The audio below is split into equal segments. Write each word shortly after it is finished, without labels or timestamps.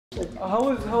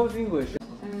How was English?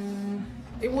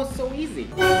 It was so easy.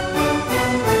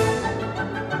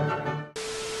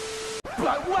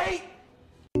 But wait!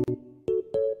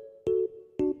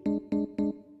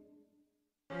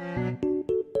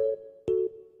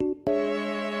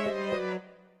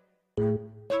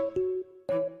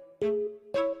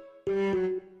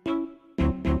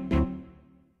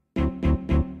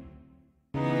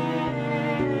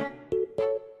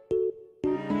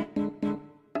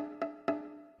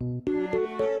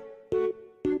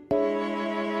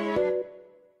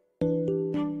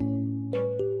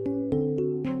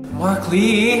 Mark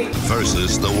Lee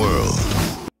versus the world.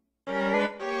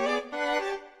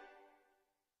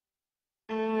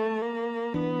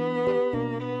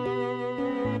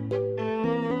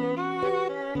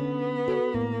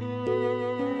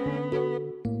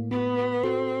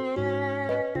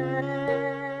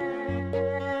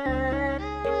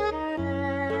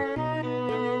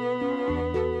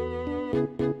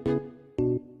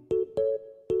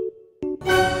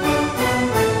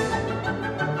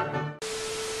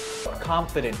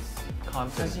 Confidence.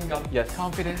 자신감. Yes.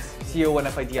 Confidence.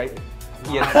 CONFIDENCE.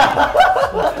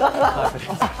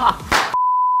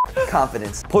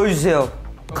 Confidence. 보여주세요.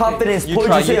 Confidence. You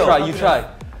try. 보여주세요. You try. You try.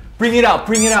 Bring it out.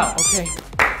 Bring it out. Okay.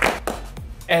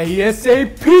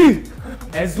 ASAP.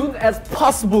 As soon as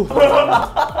possible.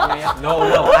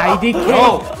 No. IDK.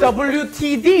 No.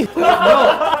 WTD.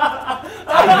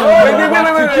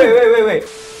 Wait.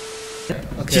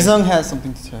 Jisung has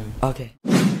something to tell you. Okay.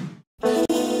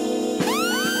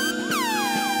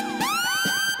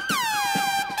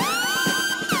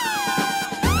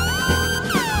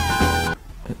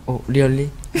 Oh,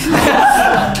 really?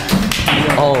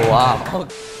 Oh, wow.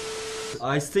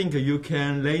 I think you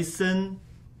can listen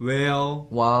well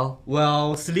Wow.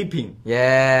 while sleeping.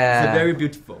 Yeah. It's very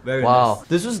beautiful. Very Wow. nice.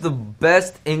 This was the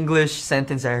best English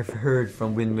sentence I've heard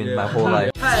from Win-Win my whole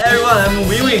life. Hi everyone, I'm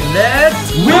Wiwin.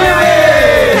 Let's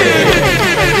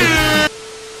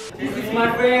This is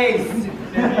my face.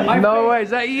 No way, is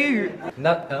that you?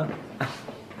 Not,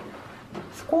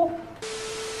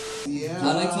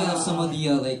 I like to have some of the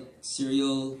like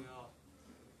cereal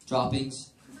droppings,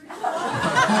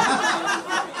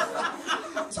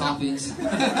 toppings.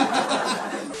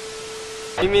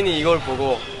 이민이 이걸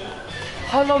보고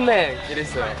할로맨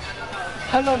이랬어요.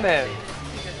 할로맨.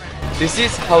 This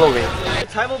is Halloween.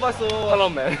 잘못 봤어.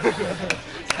 할로맨.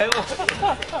 잘못.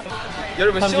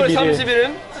 여러분 10월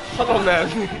 30일은 할로맨.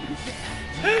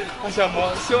 다시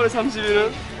한번 10월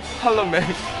 30일은 할로맨.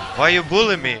 Why you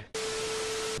bully me?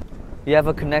 You have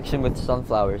a connection with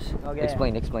sunflowers. Okay.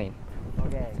 Explain. Okay.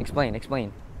 Explain.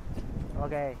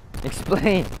 Okay.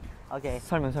 Explain. Okay.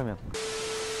 설명.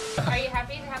 Are you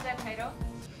happy to have that title?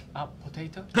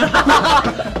 Potato?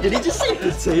 Did he just say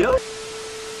potato?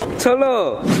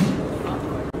 Cholo!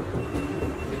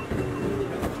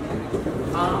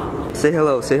 Say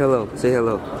hello. Say hello.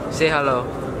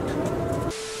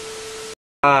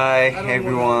 Hi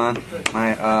everyone.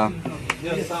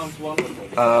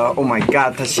 Oh my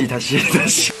god. 다시.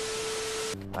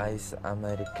 Ice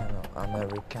Americano.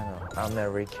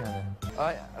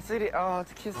 Siri,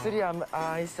 어떻게 Siri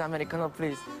Ice Americano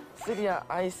please. Siri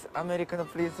Ice Americano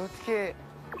please. 어떻게?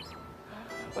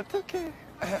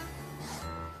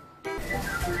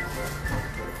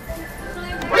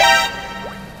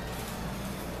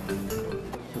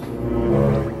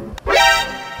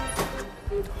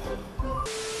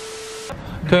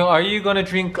 도영, are you gonna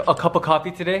drink a cup of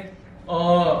coffee today?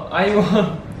 I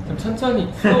want 좀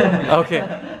천천히. Okay.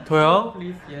 도영,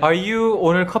 are you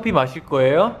오늘 커피 마실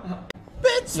거예요?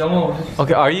 영어.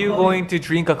 Okay, are you going to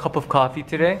drink a cup of coffee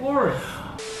today? Of course.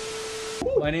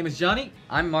 My name is Johnny.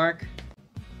 I'm Mark.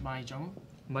 My Jung.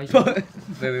 Wait. I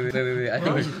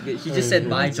think he just said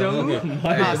my Jung.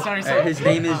 Sorry. His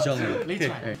name is Jung. Let's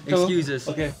try. Excuse us.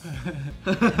 Okay.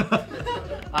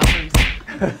 Please.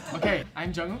 Okay,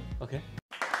 I'm Jung. Okay.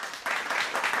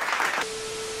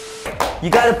 You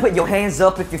gotta put your hands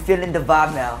up if you're feeling the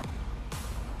vibe now.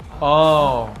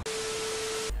 Oh.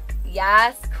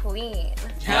 Yes, queen.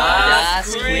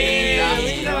 Yes, queen.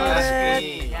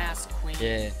 Yes, queen.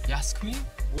 Yeah. Yes, queen.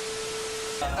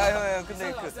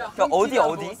 근데 어디?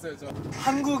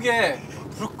 한국의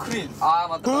브루클린. 아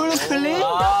맞다. 브루클린?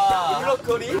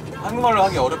 브루클린? 한국말로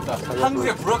하기 어렵다.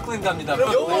 한국의 브루클린 갑니다.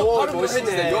 영어 발음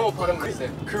해주세요. 영어 발음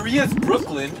해주세요. Korea's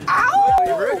Brooklyn.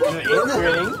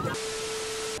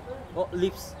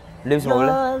 립스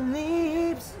먹을래?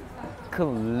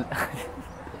 그럼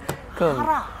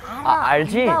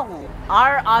알지?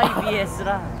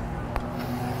 RIBS라.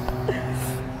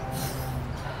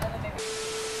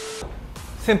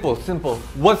 simple.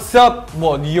 What's up,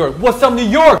 New York? What's up, New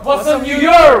York? What's up, New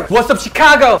York? What's up,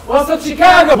 Chicago? What's up,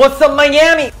 Chicago? What's up,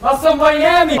 Miami? What's up,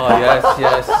 Miami? Oh,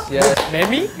 yes.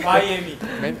 Miami? Miami.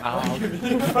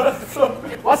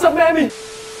 What's up, Miami?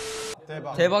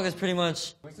 대박 is pretty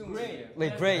much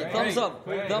like great. Thumbs up.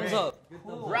 Thumbs up.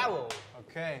 Bravo.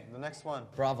 Okay, the next one.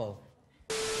 Bravo.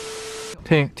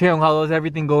 Taeyong, how is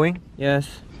everything going?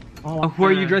 Yes. Who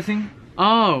are you dressing?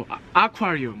 Oh,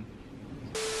 aquarium.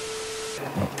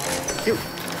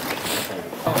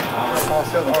 All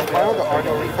sales are final. There are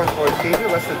no refunds or exchanges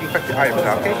unless the defective items.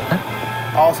 Okay.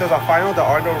 All sales are final. There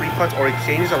are no refunds or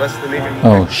exchanges unless the major.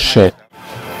 Oh shit.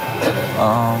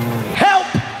 Help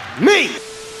me.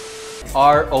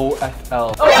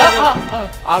 ROFL.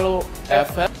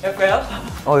 ROFL?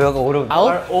 이거 어려워.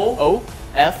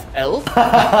 ROFL?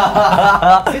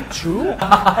 Is it true?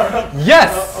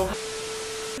 Yes.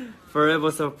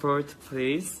 Forever support,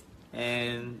 please.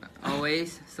 And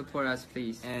Always support us,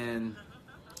 please. and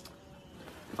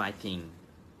fighting.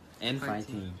 And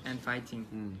fighting. And fighting.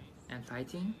 And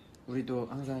fighting. 우리도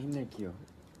항상 힘낼게요.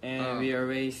 And we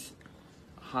always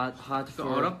hard 그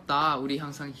for. 어렵다. 우리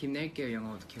항상 힘낼게요.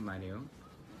 영어 어떻게 말해요?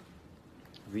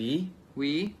 We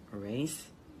We always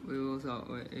will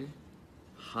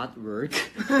hard work.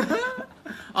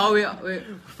 Oh, we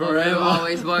forever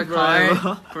always work hard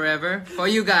forever for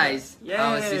you guys.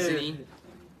 Our Sisney.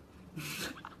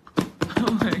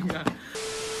 Oh my god.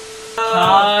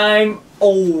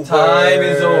 Time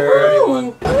is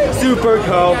over. Super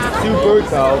cow.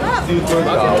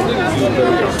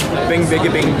 Bing, bing,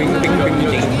 bing, bing, bing,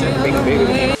 bing,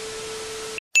 bing.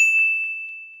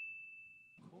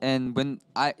 And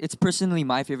it's personally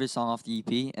my favorite song off the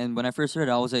EP. And when I first heard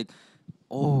it, I was like,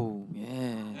 oh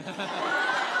yeah,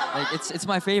 like it's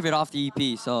my favorite off the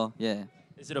EP. So yeah.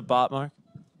 Is it a bot, Mark?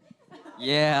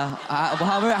 Yeah,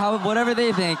 whatever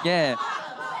they think. Yeah.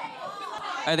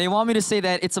 They want me to say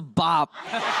that it's a bop.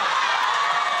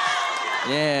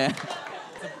 Yeah.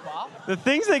 The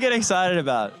things they get excited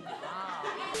about.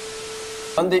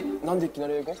 난데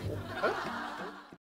기다려 이거?